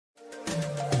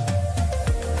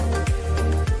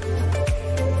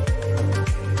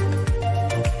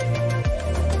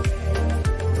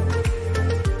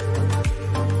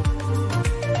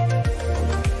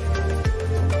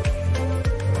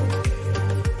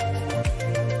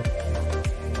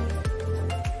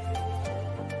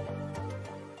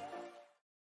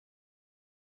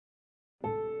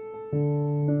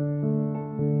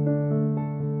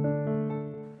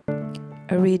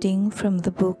reading from the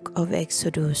book of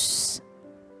Exodus.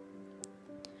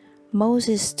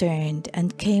 Moses turned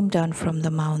and came down from the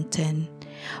mountain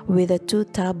with the 2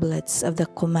 tablets of the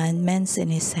commandments in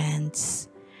his hands,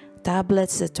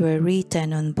 tablets that were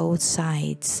written on both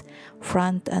sides,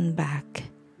 front and back,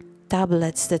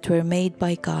 tablets that were made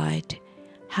by God,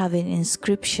 having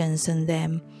inscriptions on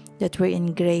them that were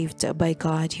engraved by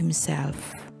God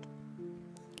himself.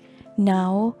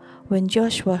 Now, when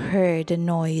Joshua heard the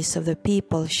noise of the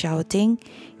people shouting,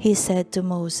 he said to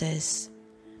Moses,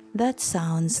 "That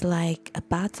sounds like a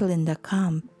battle in the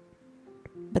camp."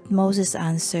 But Moses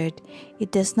answered,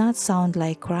 "It does not sound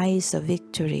like cries of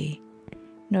victory,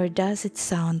 nor does it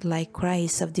sound like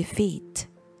cries of defeat.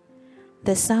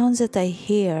 The sounds that I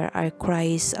hear are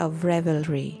cries of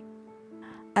revelry."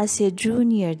 As he drew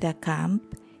near the camp,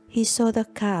 he saw the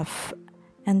calf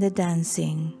and the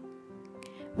dancing.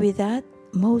 With that,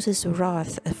 Moses'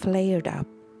 wrath flared up,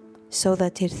 so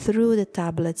that he threw the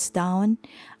tablets down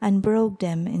and broke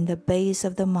them in the base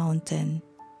of the mountain.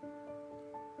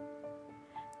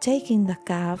 Taking the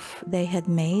calf they had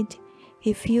made,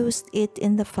 he fused it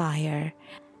in the fire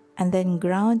and then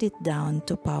ground it down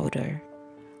to powder,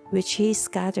 which he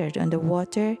scattered on the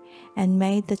water and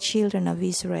made the children of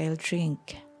Israel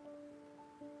drink.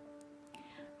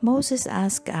 Moses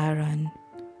asked Aaron,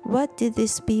 "What did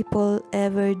these people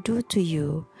ever do to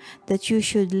you, that you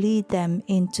should lead them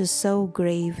into so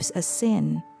grave a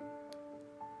sin?"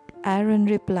 Aaron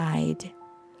replied,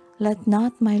 "Let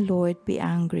not my Lord be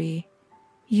angry.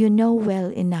 You know well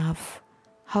enough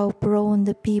how prone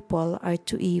the people are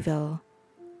to evil.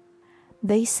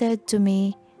 They said to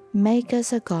me, 'Make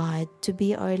us a god to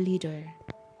be our leader.'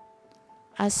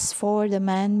 As for the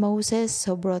man Moses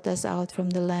who brought us out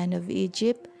from the land of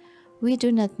Egypt, we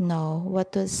do not know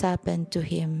what has happened to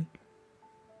him."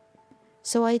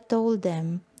 So I told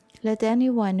them, "Let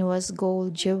anyone who has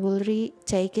gold jewelry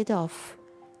take it off."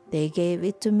 They gave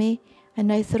it to me,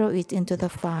 and I threw it into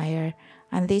the fire,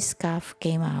 and this calf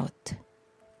came out.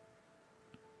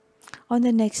 On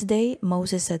the next day,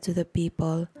 Moses said to the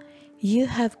people, "You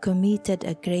have committed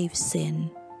a grave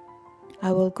sin.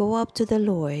 I will go up to the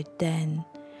Lord, then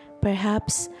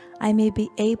perhaps I may be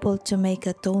able to make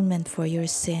atonement for your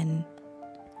sin."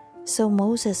 So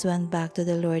Moses went back to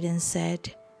the Lord and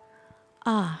said,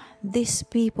 "This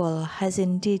people has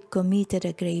indeed committed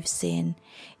a grave sin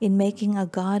in making a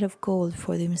god of gold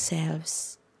for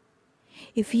themselves.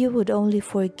 If you would only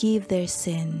forgive their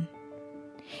sin.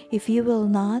 If you will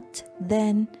not,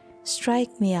 then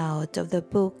strike me out of the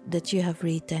book that you have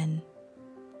written."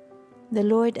 The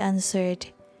Lord answered,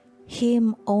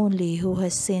 "Him only who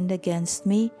has sinned against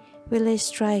me will I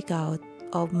strike out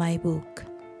of my book.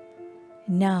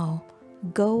 Now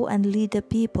go and lead the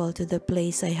people to the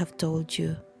place I have told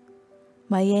you.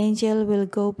 My angel will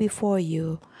go before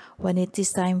you. When it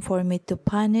is time for me to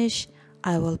punish,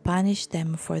 I will punish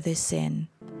them for their sin."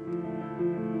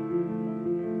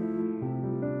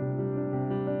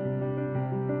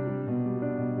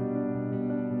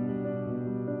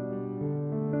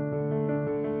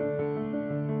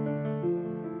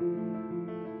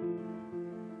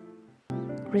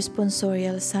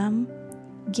 Responsorial Psalm.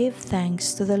 Give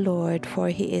thanks to the Lord, for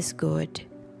he is good.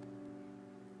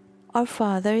 Our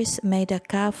fathers made a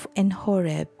calf in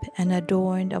Horeb and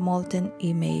adorned a molten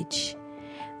image.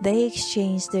 They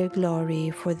exchanged their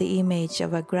glory for the image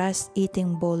of a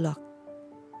grass-eating bullock.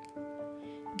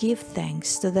 Give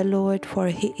thanks to the Lord, for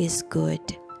he is good.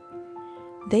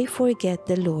 They forget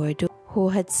the Lord who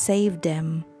had saved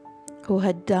them, who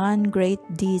had done great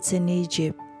deeds in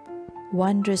Egypt,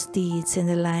 wondrous deeds in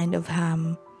the land of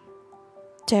Ham,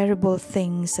 terrible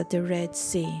things at the Red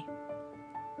Sea.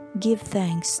 Give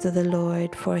thanks to the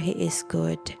Lord, for he is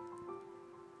good.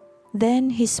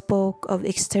 Then he spoke of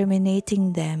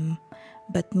exterminating them,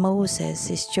 but Moses,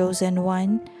 his chosen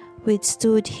one,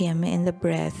 withstood him in the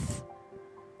breath,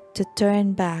 to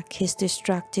turn back his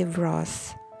destructive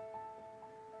wrath.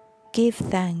 Give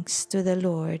thanks to the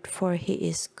Lord, for he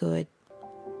is good.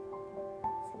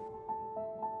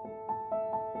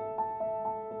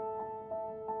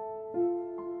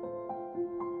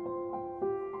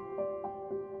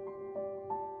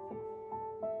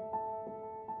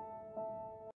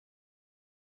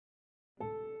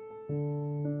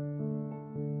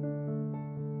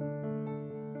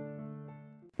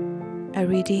 A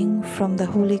reading from the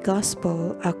Holy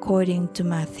Gospel according to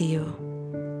Matthew.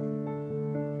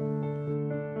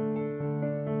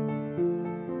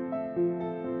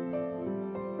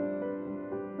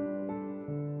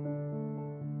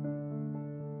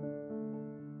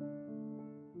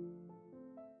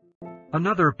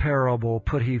 Another parable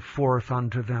put he forth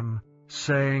unto them,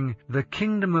 saying, The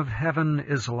kingdom of heaven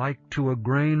is like to a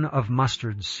grain of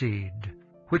mustard seed,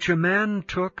 which a man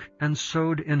took and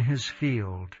sowed in his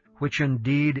field, which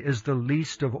indeed is the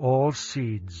least of all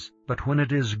seeds, but when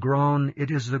it is grown,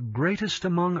 it is the greatest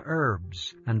among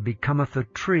herbs, and becometh a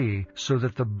tree, so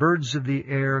that the birds of the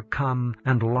air come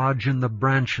and lodge in the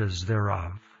branches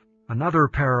thereof. Another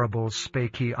parable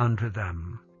spake he unto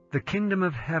them. The kingdom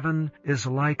of heaven is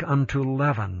like unto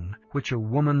leaven, which a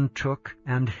woman took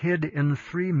and hid in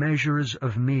 3 measures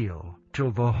of meal,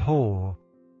 till the whole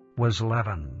was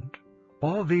leavened.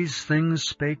 All these things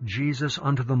spake Jesus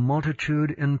unto the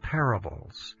multitude in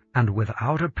parables, and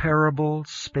without a parable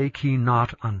spake he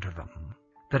not unto them,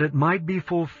 that it might be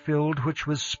fulfilled which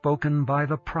was spoken by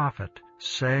the prophet,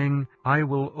 saying, I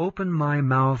will open my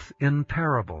mouth in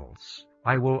parables.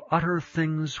 I will utter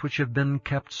things which have been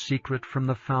kept secret from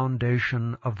the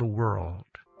foundation of the world.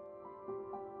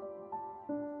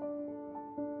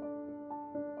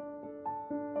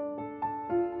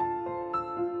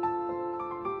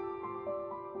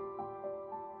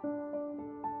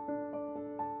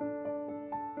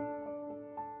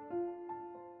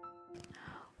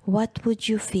 What would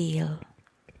you feel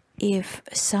if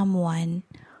someone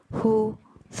who,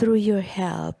 through your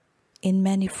help in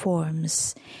many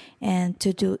forms, and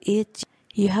to do it,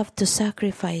 you have to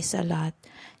sacrifice a lot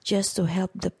just to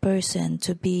help the person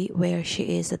to be where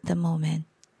she is at the moment.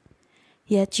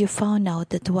 Yet you found out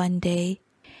that one day,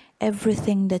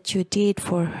 everything that you did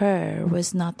for her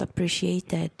was not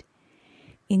appreciated.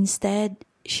 Instead,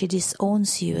 she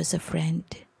disowns you as a friend.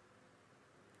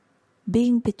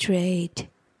 Being betrayed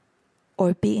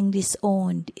or being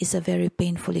disowned is a very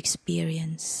painful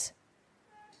experience.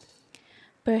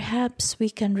 Perhaps we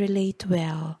can relate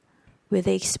well with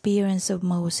the experience of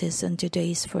Moses on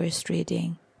today's first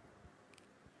reading.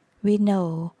 We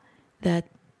know that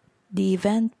the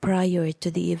event prior to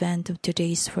the event of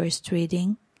today's first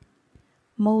reading,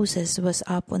 Moses was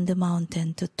up on the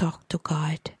mountain to talk to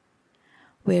God,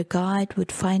 where God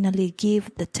would finally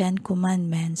give the 10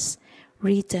 Commandments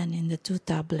written in the 2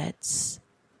 tablets.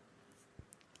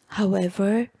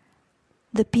 However,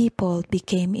 the people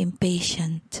became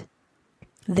impatient.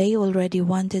 They already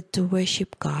wanted to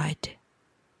worship God.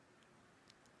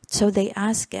 So they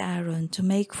asked Aaron to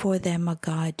make for them a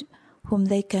God whom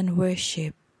they can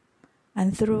worship,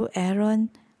 and through Aaron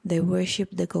they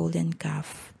worshiped the golden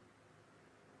calf.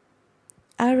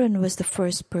 Aaron was the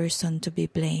first person to be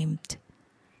blamed.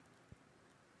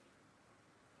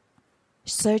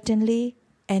 Certainly,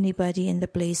 anybody in the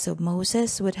place of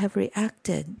Moses would have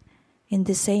reacted in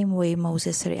the same way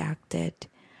Moses reacted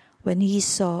when he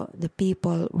saw the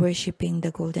people worshiping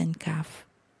the golden calf.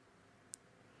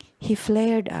 He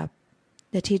flared up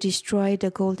that he destroyed the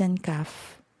golden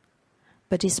calf.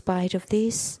 But despite of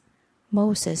this,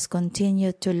 Moses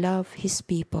continued to love his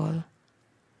people.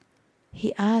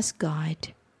 He asked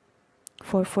God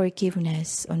for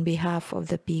forgiveness on behalf of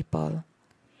the people.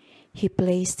 He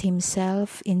placed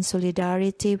himself in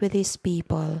solidarity with his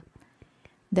people,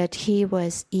 that he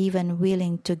was even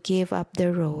willing to give up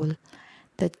the role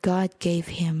that God gave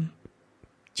him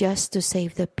just to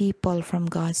save the people from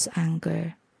God's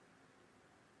anger.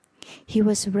 He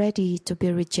was ready to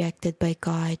be rejected by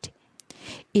God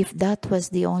if that was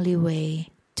the only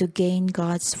way to gain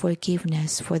God's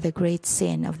forgiveness for the great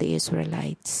sin of the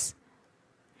Israelites.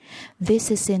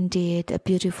 This is indeed a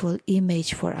beautiful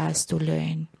image for us to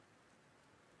learn.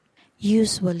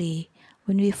 Usually,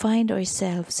 when we find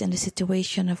ourselves in a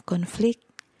situation of conflict,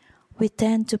 we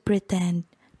tend to pretend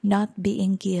not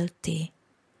being guilty,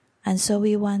 and so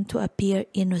we want to appear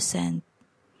innocent,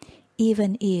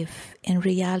 even if, in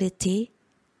reality,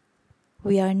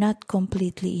 we are not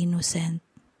completely innocent.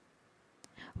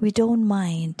 We don't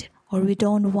mind or we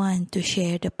don't want to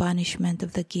share the punishment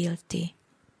of the guilty.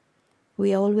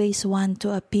 We always want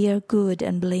to appear good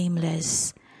and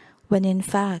blameless, when in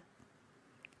fact,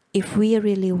 if we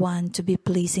really want to be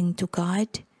pleasing to God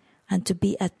and to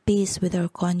be at peace with our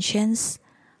conscience,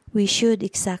 we should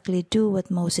exactly do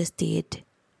what Moses did.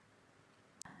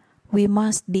 We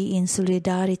must be in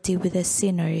solidarity with the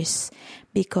sinners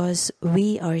because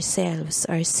we ourselves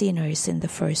are sinners in the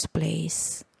first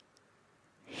place.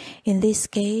 In this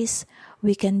case,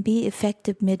 we can be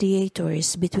effective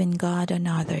mediators between God and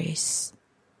others.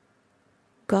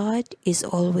 God is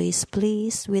always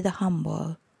pleased with the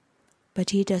humble,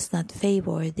 but He does not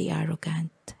favor the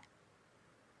arrogant.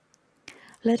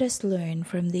 Let us learn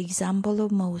from the example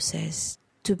of Moses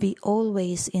to be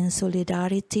always in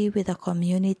solidarity with the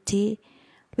community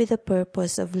with the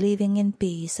purpose of living in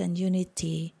peace and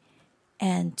unity,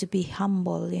 and to be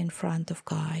humble in front of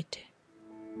God.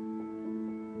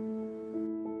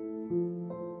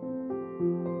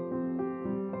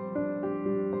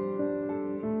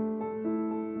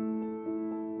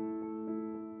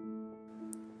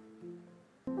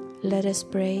 Let us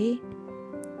pray.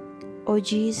 O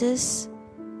Jesus,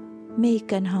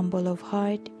 meek and humble of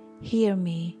heart, hear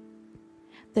me,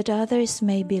 that others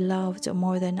may be loved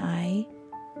more than I.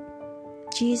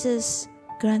 Jesus,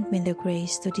 grant me the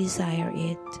grace to desire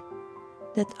it,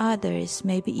 that others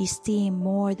may be esteemed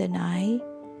more than I.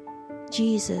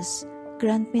 Jesus,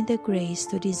 grant me the grace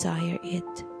to desire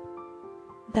it,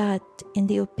 that in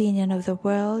the opinion of the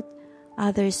world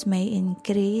others may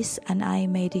increase and I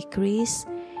may decrease.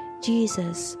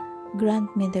 Jesus,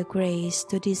 grant me the grace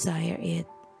to desire it,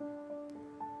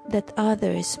 that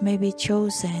others may be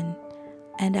chosen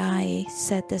and I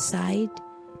set aside.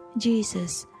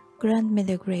 Jesus, grant me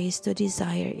the grace to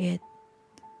desire it,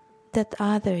 that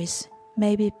others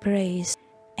may be praised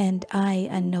and I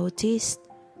unnoticed.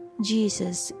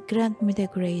 Jesus, grant me the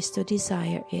grace to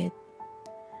desire it,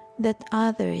 that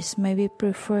others may be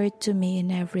preferred to me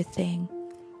in everything.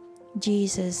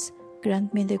 Jesus,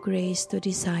 grant me the grace to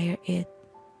desire it,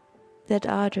 that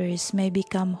others may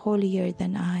become holier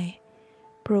than I,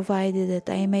 provided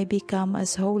that I may become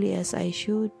as holy as I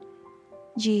should.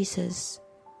 Jesus,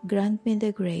 grant me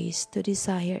the grace to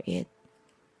desire it.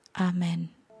 Amen.